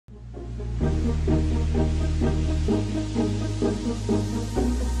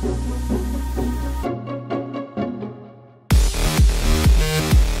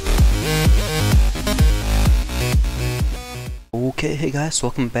Okay, hey guys,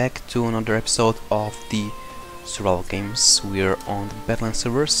 welcome back to another episode of the survival games. We're on the Badlands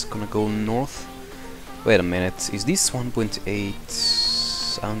servers, gonna go north. Wait a minute, is this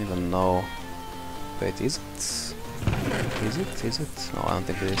 1.8? I don't even know. Wait, is it? Is it? No, I don't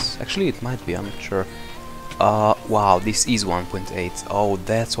think it is. Actually, it might be, I'm not sure. Wow, this is 1.8. Oh,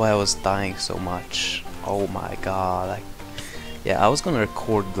 that's why I was dying so much. Oh my god. Yeah, I was gonna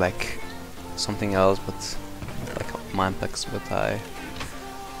record like something else, but like Mineplex, but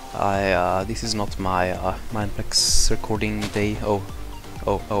this is not my Mineplex recording day. Oh,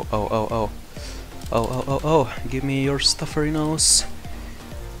 give me your stuffery nose.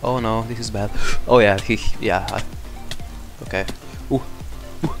 Oh no, this is bad. Oh yeah, okay. Ooh.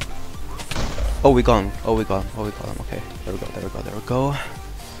 Oh, we gone. Okay, there we go.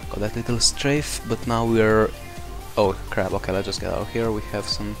 Got that little strafe, but now we're... Oh crap, okay, let's just get out of here. We have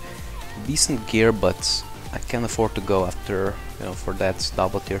some decent gear, but I can't afford to go after, you know, for that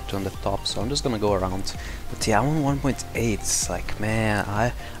double tier 2 on the top, so I'm just gonna go around. But yeah, I'm on 1.8, like, man,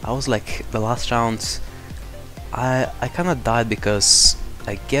 I was like, the last round, I kinda died because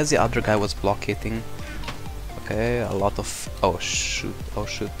I guess the other guy was block hitting. Okay, a lot of... oh shoot.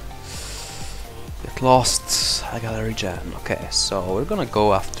 Get lost, I gotta regen. Okay, so we're gonna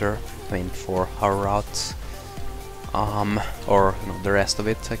go after, I mean, for our route, or, you know, the rest of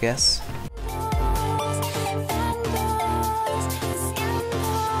it, I guess.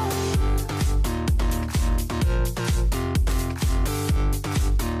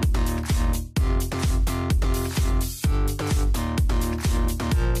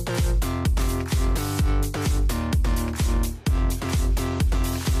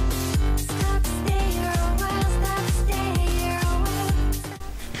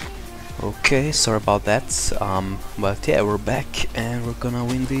 Okay, sorry about that, but yeah, we're back and we're gonna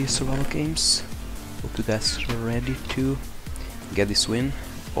win the survival games. Hope you guys are ready to get this win,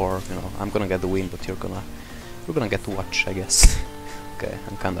 or, you know, I'm gonna get the win, but you're gonna get to watch, I guess. Okay,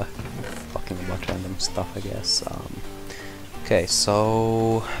 I'm kinda talking about random stuff, I guess. Okay,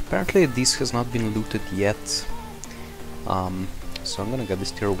 so apparently this has not been looted yet. So I'm gonna get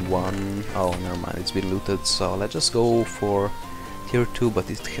this tier 1. Oh, never mind, it's been looted, so let's just go for tier 2, but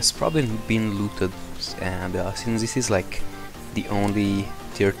it has probably been looted, and since this is like the only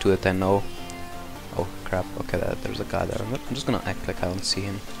tier 2 that I know... oh crap, okay, there's a guy there. I'm just gonna act like I don't see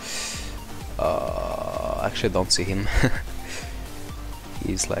him. Actually I don't see him.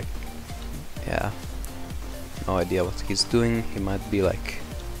 He's like... yeah, no idea what he's doing. He might be like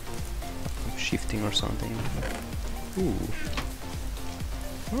shifting or something. Ooh,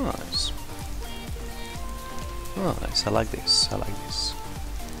 nice. Nice, I like this.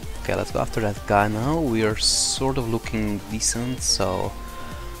 Okay, let's go after that guy now. We are sort of looking decent, so...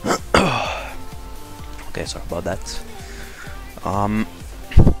 okay, sorry about that. I'm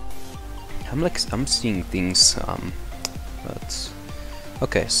seeing things, but...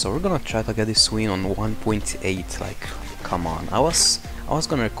 okay, so we're gonna try to get this win on 1.8, like, come on. I was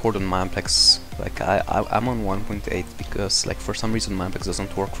gonna record on Mineplex, like, I'm on 1.8 because, like, for some reason Mineplex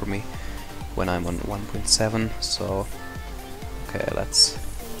doesn't work for me when I'm on 1.7, so okay, let's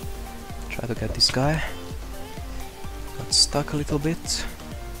try to get this guy. Got stuck a little bit.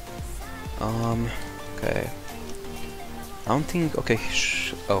 Okay, I don't think... okay,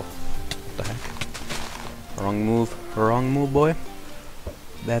 oh, what the heck, wrong move, boy.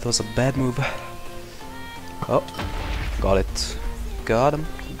 That was a bad move. Oh, got it, got him.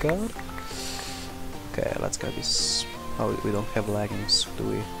 Okay, let's get this. Oh, we don't have leggings, do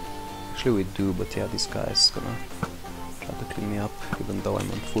we? Actually we do, but yeah, this guy is gonna try to clean me up, even though I'm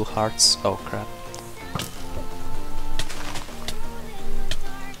on full hearts. Oh crap.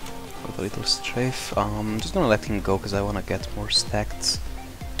 Got a little strafe. I'm just gonna let him go because I wanna get more stacked.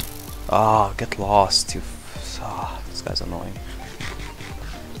 Ah, get lost, you... this guy's annoying.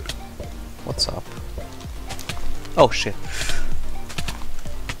 What's up? Oh shit.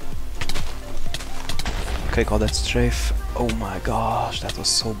 Okay, got that strafe. Oh my gosh, that was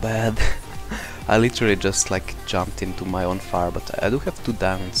so bad. I literally just like jumped into my own fire, but I do have 2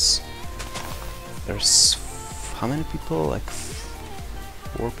 diamonds. There's... how many people? Like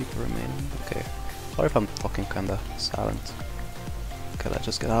 4 people remaining. Okay, sorry if I'm talking kinda silent. Okay, let's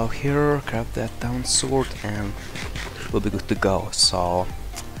just get out of here, grab that down sword, and we'll be good to go. So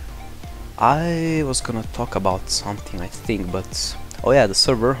I was gonna talk about something, I think, but... oh yeah, the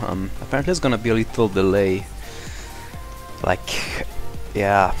server, apparently it's gonna be a little delay. Like,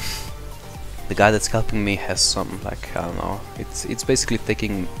 yeah, the guy that's helping me has some, like, I don't know, it's basically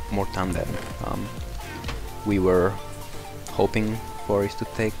taking more time than we were hoping for it to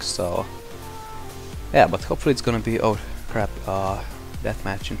take, so yeah, but hopefully it's gonna be, oh crap, that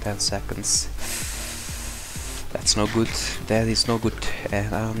match in 10 seconds. That's no good, that is no good,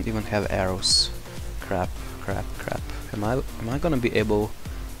 and I don't even have arrows. Crap, crap, crap. Am I gonna be able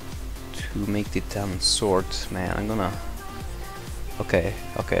to make the Italian sword? Man, I'm gonna... Okay,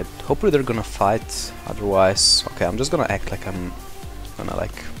 okay, hopefully they're gonna fight, otherwise... Okay, I'm just gonna act like I'm gonna,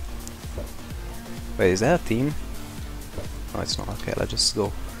 like... Wait, is that a team? No, it's not. Okay, let's just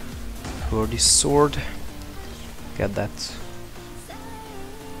go for this sword. Get that.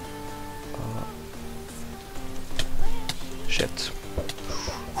 Shit.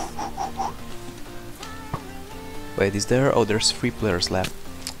 Wait, is there? Oh, there's 3 players left.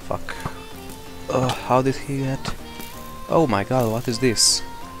 Fuck. How did he get... Oh my god, what is this?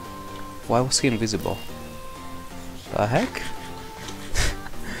 Why was he invisible? The heck?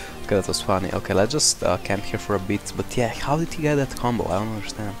 Okay, that was funny. Okay, let's just camp here for a bit. But yeah, how did he get that combo? I don't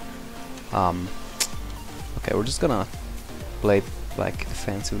understand. Okay, we're just gonna play like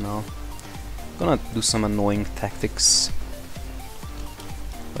defensive now. Gonna do some annoying tactics.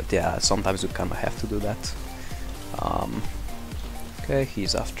 But yeah, sometimes you kinda have to do that. Okay,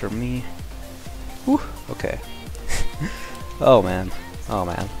 he's after me. Whew, okay. Oh man, oh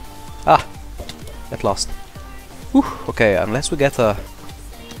man. Ah! Get lost. Whew, okay, unless we get a...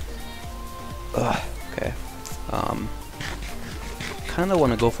 okay. Kinda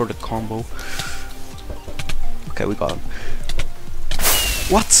wanna go for the combo. Okay, we got him.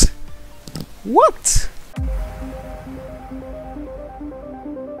 What? What?